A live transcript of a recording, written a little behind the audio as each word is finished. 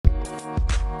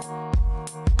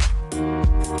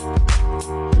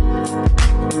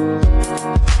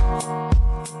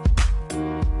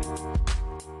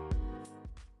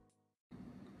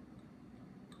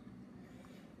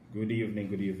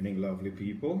good evening, lovely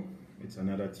people. It's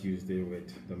another Tuesday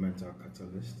with the Mental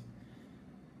Catalyst.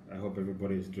 I hope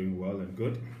everybody is doing well and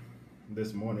good.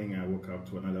 This morning I woke up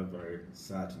to another very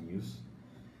sad news.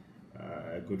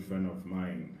 A good friend of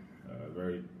mine, a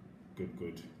very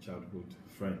good childhood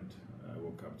friend,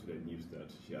 woke up to the news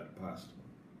that she had passed.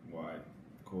 Why?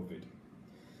 COVID.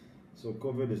 So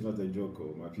COVID is not a joke,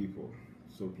 my people.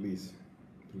 So please,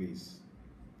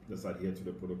 let's adhere to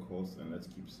the protocols and let's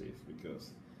keep safe,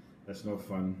 because it's not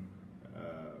fun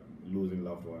losing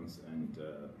loved ones, and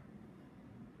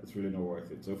it's really not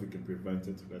worth it. So if we can prevent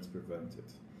it, let's prevent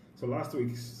it. So last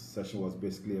week's session was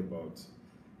basically about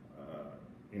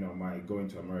my going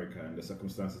to America and the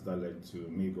circumstances that led to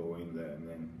me going there, and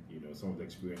then some of the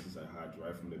experiences I had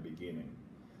right from the beginning.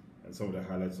 And some of the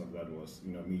highlights of that was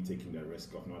me taking the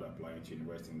risk of not applying to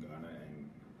university in Ghana and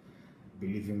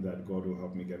believing that God will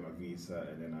help me get my visa,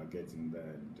 and then I'll get in there,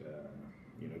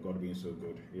 and God being so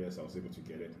good, yes, I was able to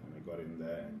get it, and I got in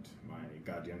there, and my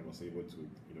guardian was able to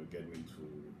get me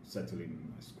to settle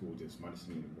in my school, just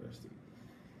Madison University.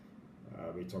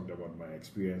 We talked about my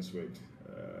experience with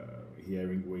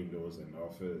hearing Windows and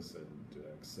Office and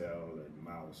Excel and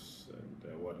mouse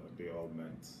and what they all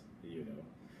meant,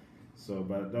 So,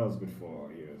 but that was good for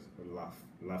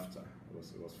laughter.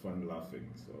 It was fun laughing.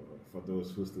 So for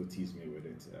those who still tease me with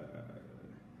it,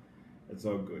 it's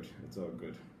all good. It's all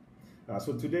good.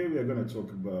 So today we are going to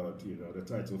talk about, the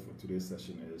title for today's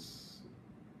session is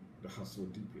 "The Hustle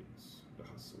Deepens." The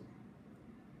hustle.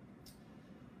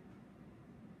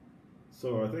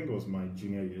 So I think it was my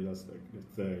junior year. That's like the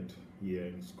third year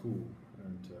in school,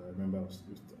 and I remember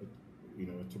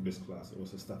I took this class. It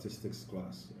was a statistics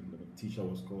class, and the teacher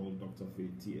was called Dr.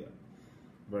 Fatia.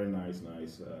 Very nice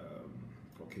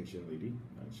Caucasian lady,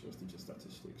 and she was teaching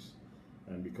statistics.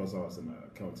 And because I was an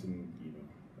accounting,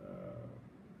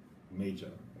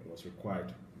 major, it was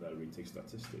required that we take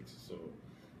statistics. So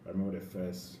I remember the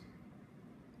first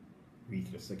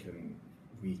week, the second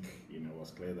week, it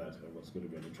was clear that it was going to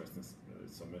be an interesting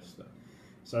semester.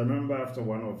 So I remember after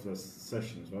one of the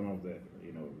sessions, one of the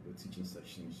the teaching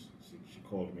sessions, she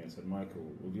called me and said, "Michael,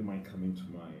 would you mind coming to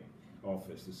my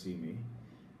office to see me?"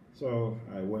 So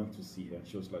I went to see her.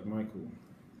 She was like, "Michael,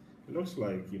 it looks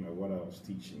like what I was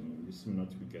teaching, you seem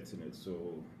not to be getting it.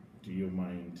 So do you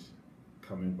mind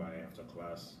coming by after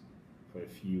class for a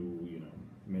few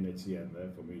minutes here and there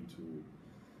for me to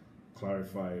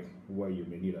clarify where you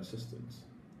may need assistance?"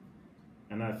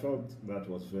 And I felt that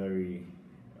was very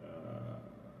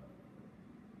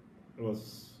it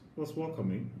was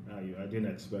welcoming. I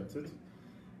didn't expect it.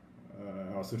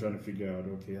 I was still trying to figure out,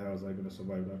 okay, how was I going to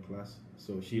survive that class?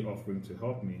 So she offering to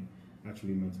help me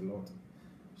actually meant a lot.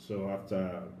 So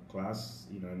after class,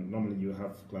 normally you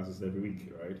have classes every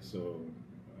week, right? So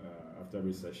after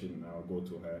every session, I'll go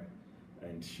to her,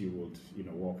 and she would,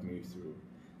 walk me through.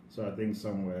 So I think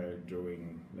somewhere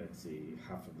during, let's say,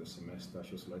 half of the semester,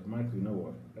 she was like, "Michael, you know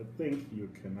what? I think you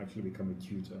can actually become a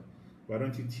tutor. Why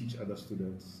don't you teach other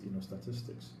students,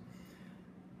 statistics?"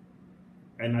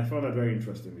 And I found that very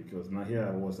interesting, because now here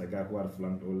I was a guy who had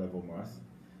flunked O-level math,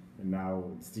 and now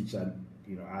it's teacher,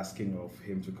 asking of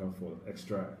him to come for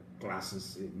extra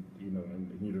classes in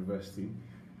university.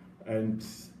 And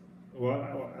well,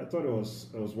 I thought it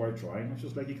was worth trying. And she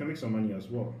was like, "You can make some money as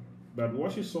well." But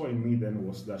what she saw in me then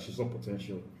was that she saw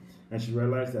potential, and she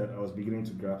realized that I was beginning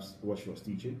to grasp what she was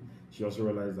teaching. She also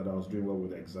realized that I was doing well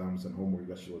with the exams and homework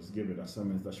that she was giving,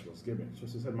 assignments that she was giving. So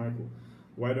she said, "Michael,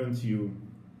 why don't you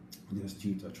just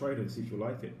tutor? Try it and see if you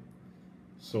like it."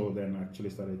 So then I actually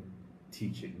started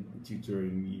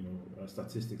tutoring,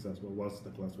 statistics as well, whilst the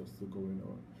class was still going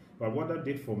on. But what that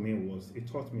did for me was it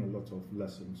taught me a lot of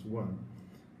lessons. One,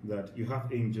 that you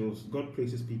have angels. God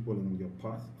places people in your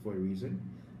path for a reason,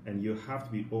 and you have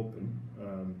to be open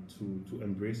to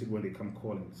embrace it when they come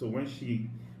calling. So when she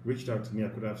reached out to me, I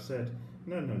could have said,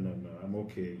 no, I'm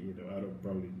okay, out of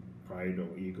probably pride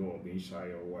or ego or being shy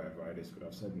or whatever it is, could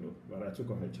have said no. But I took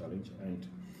on her challenge, and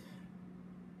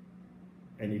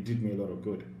it did me a lot of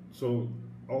good. So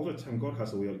all the time, God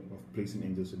has a way of placing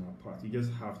angels in our path. You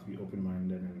just have to be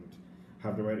open-minded and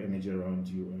have the right energy around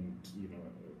you, and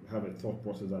have a thought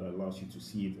process that allows you to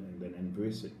see it and then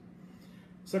embrace it.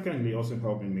 Secondly, it also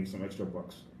helped me make some extra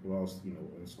bucks whilst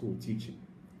in school teaching.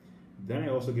 Then it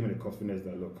also gave me the confidence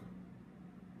that, look,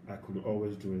 I could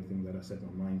always do anything that I set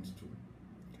my mind to.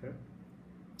 Okay.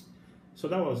 So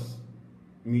that was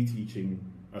me teaching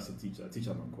as a teacher. I teach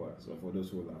at Manquoa, so for those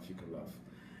who laugh, you can laugh.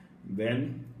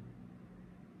 Then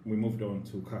we moved on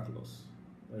to calculus.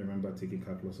 I remember taking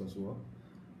calculus as well,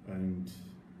 and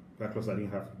calculus I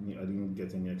didn't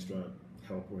get any extra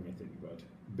help or anything, but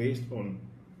based on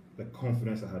the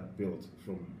confidence I had built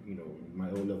from my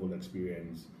O-level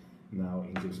experience now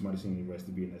in James Madison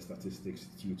University being a statistics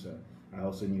tutor. I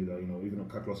also knew that even though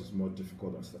calculus is more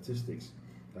difficult than statistics,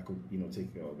 I could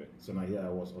take care of it. So now here I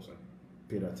was also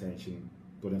paid attention,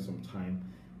 put in some time,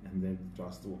 and then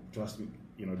trust me,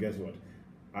 guess what?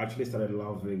 I actually started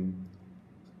loving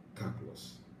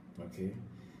calculus. Okay,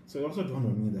 so it also dawned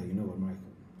on me that what, Michael,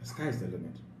 the sky is the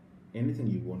limit. Anything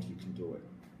you want, you can do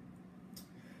it.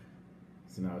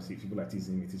 So now I see people are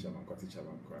teasing me, teacher man,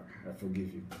 I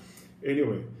forgive you.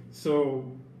 Anyway, so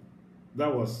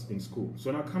that was in school.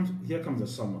 So now here comes the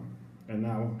summer, and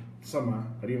now summer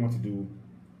I didn't want to do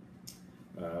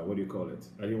what do you call it?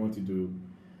 I didn't want to do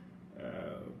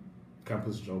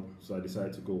campus job, so I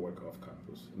decided to go work off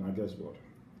campus. Now guess what?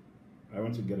 I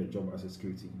went to get a job as a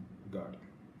security guard.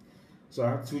 So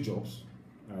I had 2 jobs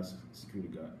as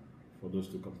security guard for those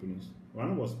 2 companies.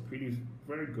 One was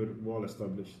very good, well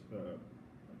established.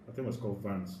 I think it was called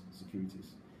Vance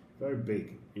Securities. Very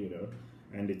big,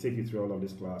 and they take you through all of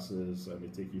these classes, and they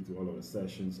take you through all of the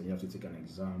sessions, and you have to take an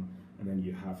exam, and then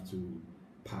you have to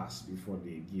pass before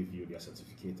they give you their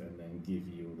certificate and then give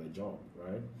you the job,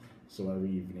 right? So every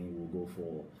evening we'll go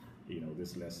for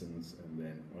these lessons, and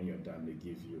then when you're done they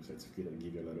give you a certificate and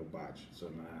give you a little badge. So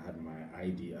now I had my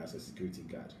ID as a security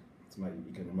guard.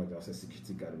 You can imagine I was a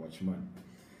security guard watchman.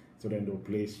 So then they'll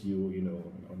place you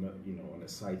on a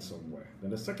site somewhere.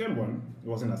 Then the second one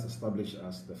wasn't as established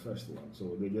as the first one,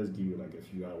 so they just give you like a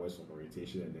few hours of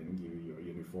orientation and then give you your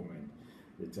uniform, and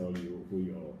they tell you who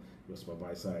your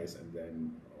supervisor is, and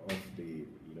then they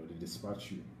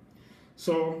dispatch you.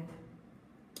 So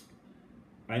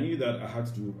I knew that I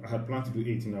had planned to do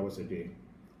 18 hours a day,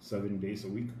 7 days a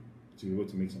week, to be able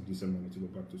to make some decent money to go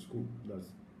back to school. That's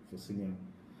for senior,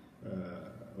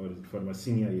 or for my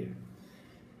senior year.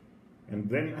 And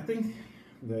then I think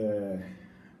the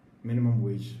minimum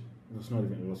wage was not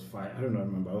even, it was $5, I don't know, I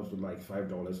remember, it was like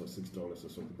 $5 or $6 or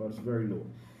something, but it's very low.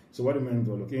 So what it meant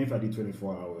was, okay, if I did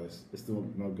 24 hours, it's still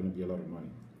not going to be a lot of money,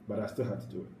 but I still had to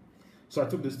do it. So I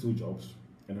took these 2 jobs,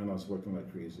 and then I was working like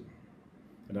crazy.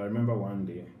 And I remember one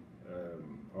day,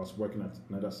 I was working at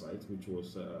another site, which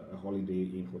was a Holiday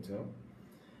Inn hotel,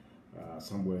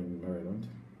 somewhere in Maryland,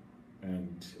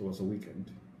 and it was a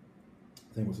weekend.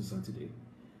 I think it was a Saturday,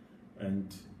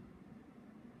 and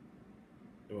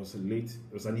it was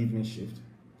an evening shift,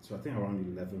 so I think around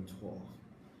 11, 12.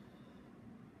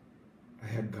 I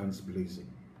had guns blazing.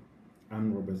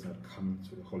 Armed robbers had come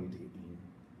to the Holiday Inn,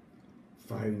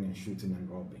 firing and shooting and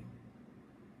robbing.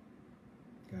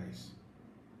 Guys,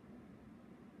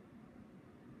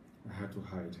 I had to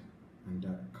hide under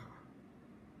a car.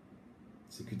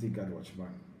 Security guard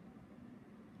watchman.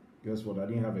 Guess what? I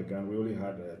didn't have a gun. We only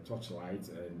had a torchlight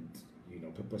and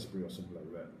pepper spray or something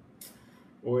like that.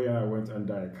 Oh yeah, I went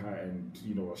under a car and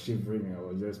was shivering. I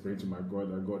was just praying to my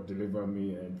God that God deliver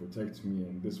me and protect me.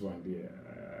 And this one there,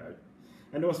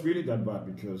 and it was really that bad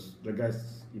because the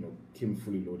guys came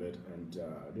fully loaded, and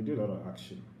they did a lot of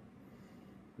action.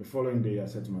 The following day, I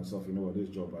said to myself, this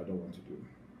job I don't want to do.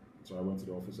 So I went to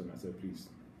the office and I said, please,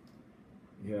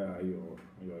 here are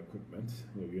your equipment,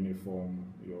 your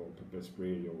uniform, your pepper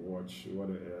spray, your watch,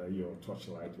 whatever, your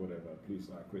torchlight, whatever. Please,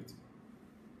 I quit.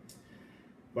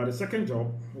 But the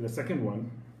second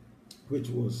one, which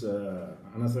was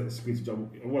another security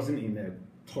job, it wasn't in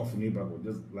a tough neighborhood,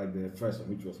 just like the first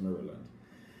one, which was Maryland.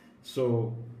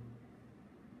 So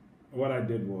what I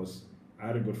did was, I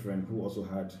had a good friend who also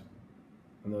had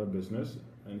another business,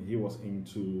 and he was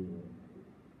into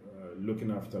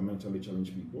looking after mentally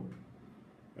challenged people.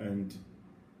 And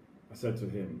I said to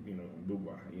him,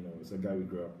 Bugwa, it's a guy we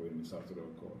grew up with in South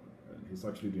Africa, and he's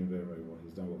actually doing very, very well.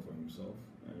 He's done well for himself.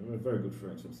 And we're very good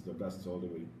friends from the best all the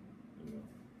way,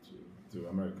 to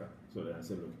America. So then I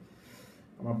said, look,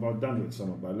 I'm about done with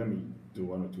summer, but let me do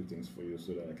 1 or 2 things for you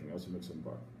so that I can also make some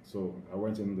buck. So I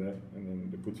went in there, and then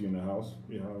they put you in the house.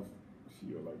 You have,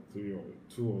 you're like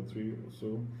 2 or 3 or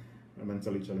so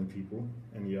mentally challenged people,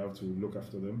 and you have to look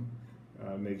after them,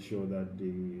 make sure that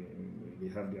they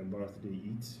have their bath, they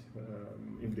eat.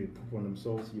 If they poop on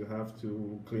themselves, you have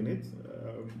to clean it.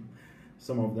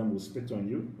 Some of them will spit on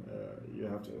you. You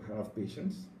have to have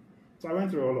patience. So I went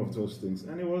through all of those things,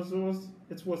 and it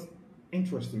was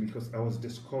interesting because I was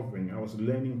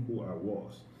learning who I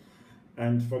was.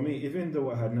 And for me, even though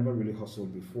I had never really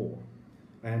hustled before,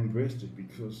 I embraced it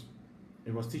because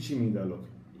it was teaching me that, look,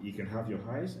 you can have your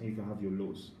highs and you can have your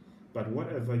lows, but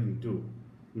whatever you do,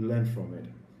 learn from it.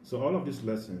 So all of these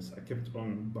lessons, I kept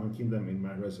on banking them in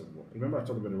my reservoir. Remember I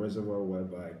talked about the reservoir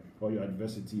whereby all your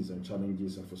adversities and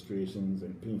challenges and frustrations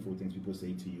and painful things people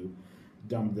say to you,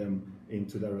 dump them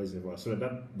into that reservoir so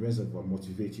that reservoir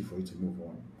motivates you for you to move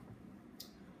on.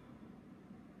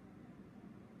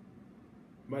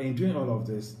 But in doing all of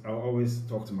this, I'll always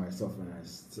talk to myself and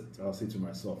I'll say to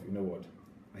myself, you know what?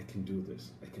 I can do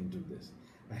this. I can do this.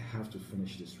 I have to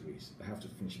finish this race. I have to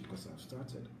finish it because I've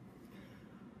started.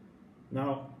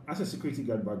 Now, as a security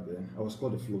guard back then, I was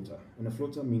called a floater. And a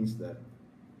floater means that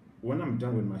when I'm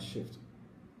done with my shift,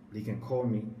 they can call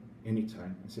me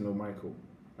anytime and say, no, Michael,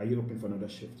 are you open for another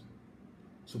shift?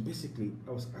 So basically,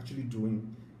 I was actually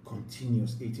doing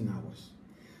continuous 18 hours.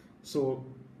 So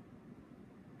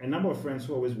a number of friends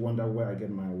who always wonder where I get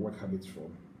my work habits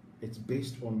from, it's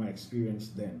based on my experience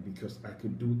then, because I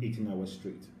could do 18 hours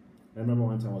straight. I remember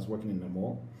one time I was working in the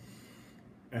mall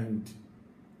and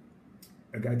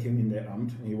a guy came in there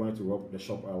armed and he wanted to rob the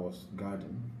shop I was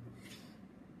guarding.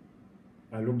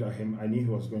 I looked at him, I knew he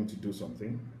was going to do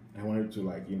something. I wanted to,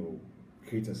 like,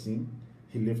 create a scene.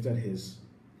 He lifted his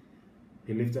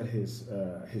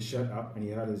shirt up and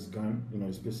he had his gun,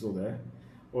 his pistol there.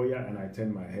 Oh yeah, and I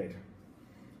turned my head.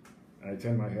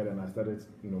 And I started,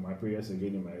 my prayers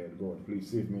again in my head. God, please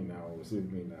save me now,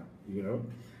 save me now,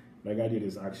 That guy did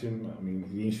his action. I mean,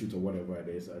 he didn't shoot or whatever it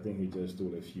is. I think he just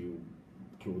stole a few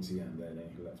clothes here and there and then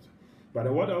he left.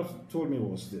 But what else told me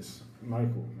was this: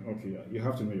 Michael, okay, you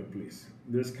have to know your place.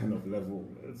 This kind of level,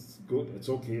 it's good, it's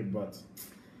okay, but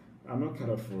I'm not cut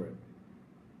out for it.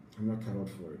 I'm not cut out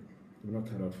for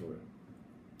it.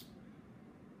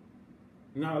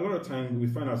 Now, a lot of times we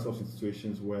find ourselves in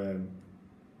situations where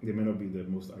they may not be the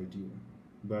most ideal,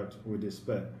 but we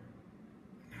despair.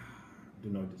 Do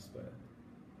not despair.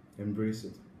 Embrace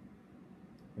it.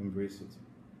 Embrace it.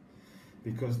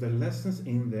 Because the lessons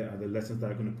in there are the lessons that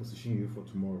are going to position you for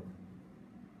tomorrow.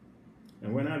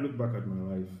 And when I look back at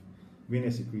my life, being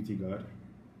a security guard,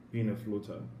 being a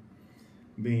floater,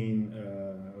 being,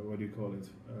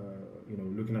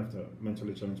 looking after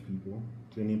mentally challenged people,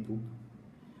 cleaning poop,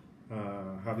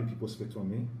 having people spit on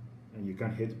me, and you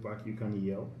can't hit back, you can't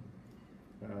yell.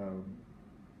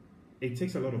 It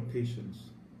takes a lot of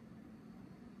patience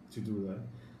to do that.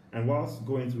 And whilst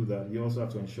going through that, you also have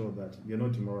to ensure that you're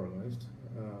not demoralized.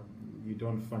 You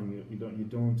don't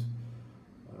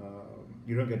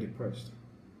get depressed.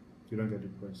 You don't get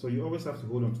depressed. So you always have to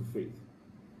hold on to faith.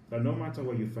 That no matter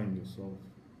where you find yourself,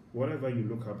 whatever you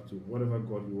look up to, whatever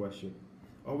God you worship,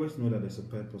 always know that there's a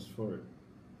purpose for it.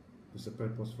 There's a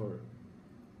purpose for it.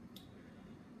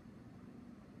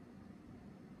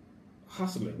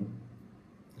 Hustling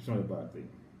is not a bad thing.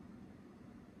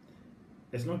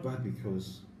 It's not bad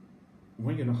because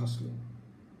when you're not hustling,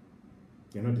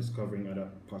 you're not discovering other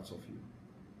parts of you.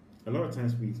 A lot of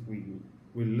times we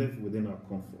live within our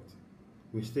comfort.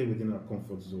 We stay within our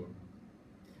comfort zone.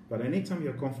 But anytime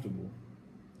you're comfortable,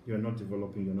 you're not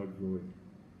developing, you're not growing.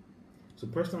 So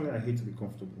personally, I hate to be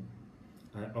comfortable.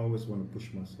 I always want to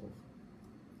push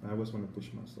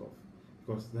myself.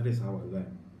 Because that is how I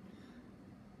learn.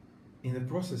 In the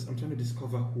process, I'm trying to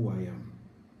discover who I am.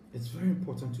 It's very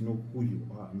important to know who you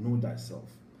are, know thyself.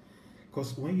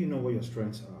 Because when you know what your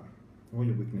strengths are, what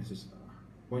your weaknesses are,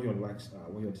 what your likes are,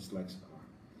 what your dislikes are,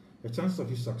 the chances of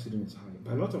you succeeding is high.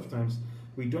 But a lot of times,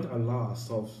 we don't allow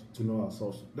ourselves to know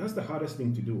ourselves. That's the hardest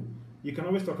thing to do. You can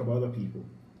always talk about other people,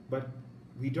 but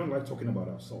we don't like talking about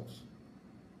ourselves.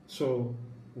 So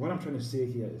what I'm trying to say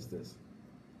here is this.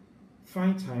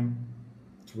 Find time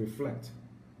to reflect.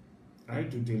 I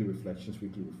do daily reflections,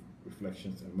 weekly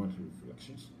reflections, and monthly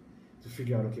reflections to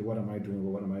figure out, okay, what am I doing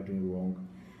well, what am I doing wrong?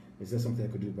 Is there something I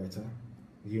could do better?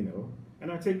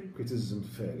 And I take criticism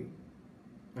fairly.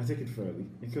 I take it fairly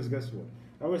because guess what?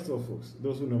 I always tell folks,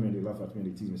 those who know me, they laugh at me,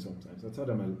 they tease me sometimes. I tell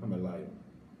them I'm a lion.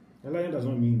 A lion does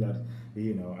not mean that,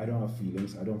 I don't have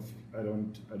feelings, I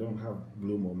don't have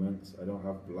blue moments, I don't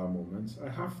have blah moments. I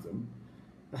have them,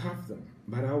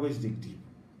 but I always dig deep.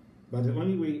 But the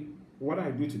only way, what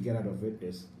I do to get out of it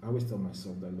is, I always tell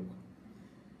myself that, look,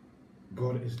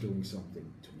 God is doing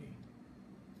something to me,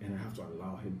 and I have to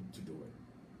allow Him to do it.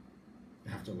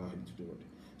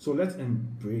 So let's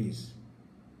embrace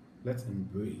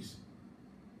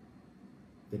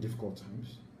the difficult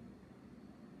times.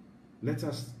 Let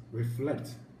us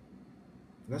reflect.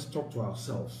 Let's talk to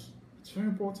ourselves. It's very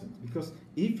important because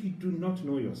if you do not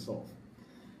know yourself,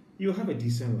 you'll have a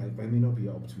decent life, but it may not be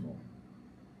optimal.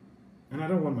 And I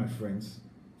don't want my friends,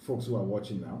 folks who are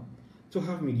watching now, to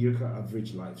have mediocre,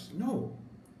 average lives. No.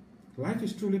 Life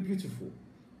is truly beautiful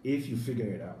if you figure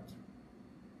it out.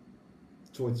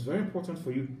 So it's very important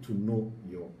for you to know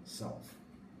yourself.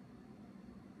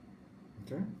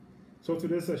 Okay? So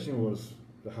today's session was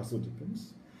the hustle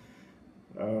deepens.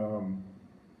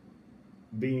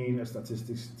 Being a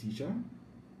statistics teacher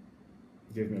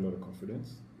gave me a lot of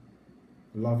confidence.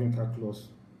 Loving calculus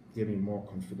gave me more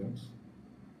confidence.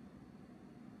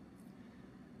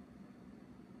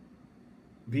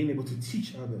 being able to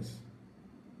teach others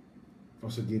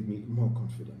also gave me more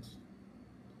confidence.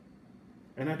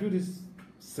 And I do these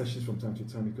sessions from time to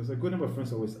time because a good number of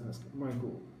friends always ask,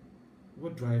 Michael,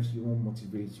 what drives you, what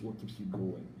motivates you, what keeps you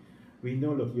going? We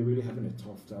know, look, you're really having a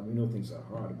tough time. We know things are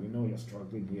hard. We know you're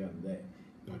struggling here and there.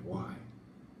 But why?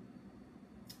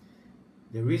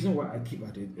 The reason why I keep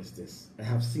at it is this. I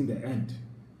have seen the end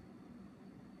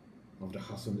of the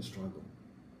hustle and the struggle.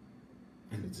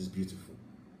 And it is beautiful.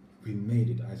 We made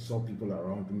it. I saw people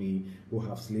around me who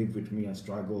have slaved with me and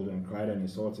struggled and cried and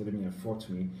insulted me and fought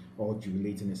me, all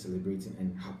jubilating and celebrating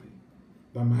and happy.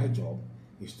 But my job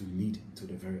is to lead to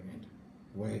the very end,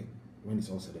 where when it's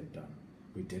all said and done,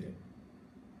 we did it.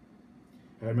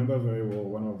 I remember very well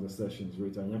one of the sessions,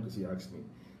 Rita Nyankusi asked me,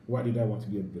 why did I want to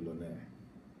be a billionaire?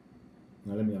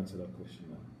 Now let me answer that question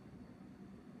now.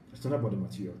 It's not about the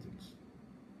material things.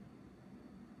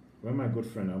 When my good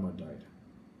friend Alma died,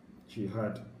 she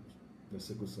had the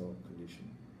sickle cell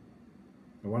condition.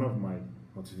 And one of my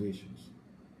motivations,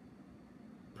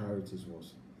 priorities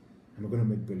was, I'm going to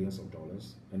make billions of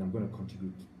dollars and I'm going to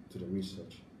contribute to the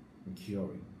research in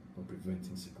curing or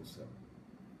preventing sickle cell.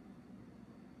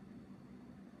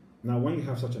 Now, when you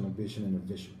have such an ambition and a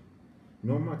vision,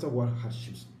 no matter what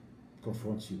hardships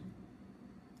confront you,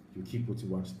 you keep putting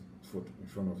one foot in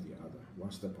front of the other, one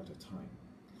step at a time.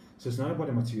 So it's not about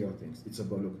the material things. It's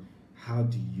about, look, how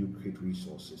do you create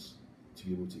resources to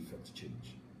be able to effect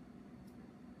change?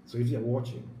 So if you're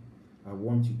watching, I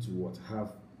want you to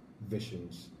have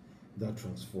visions that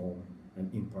transform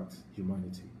and impact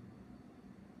humanity.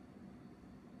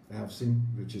 I have seen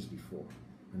riches before,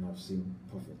 and I've seen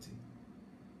poverty.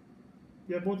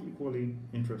 They are both equally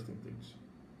interesting things,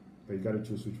 but you got to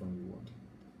choose which one you want.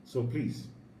 So please,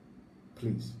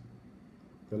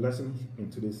 the lesson in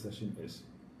today's session is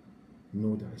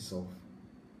know thyself,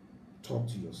 talk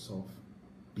to yourself,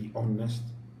 be honest,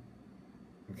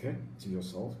 okay, to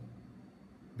yourself,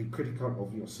 be critical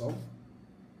of yourself,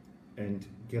 and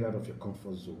get out of your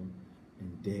comfort zone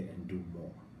and dare and do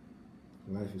more.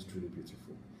 Life is truly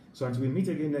beautiful. So until we meet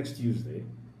again next Tuesday,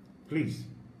 please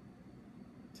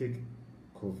take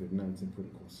COVID-19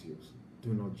 protocol seriously.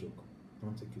 Do not joke.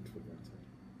 Don't take it for granted.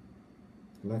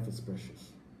 Life is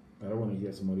precious. I don't want to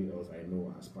hear somebody else I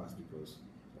know has passed because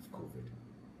of COVID.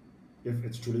 If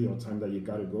it's truly your time that you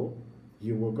gotta go,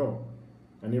 you will go.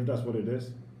 And if that's what it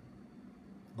is,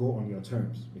 go on your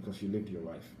terms because you lived your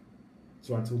life.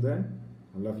 So until then,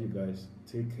 I love you guys.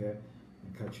 Take care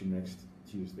and catch you next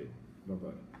Tuesday.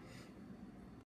 Bye-bye.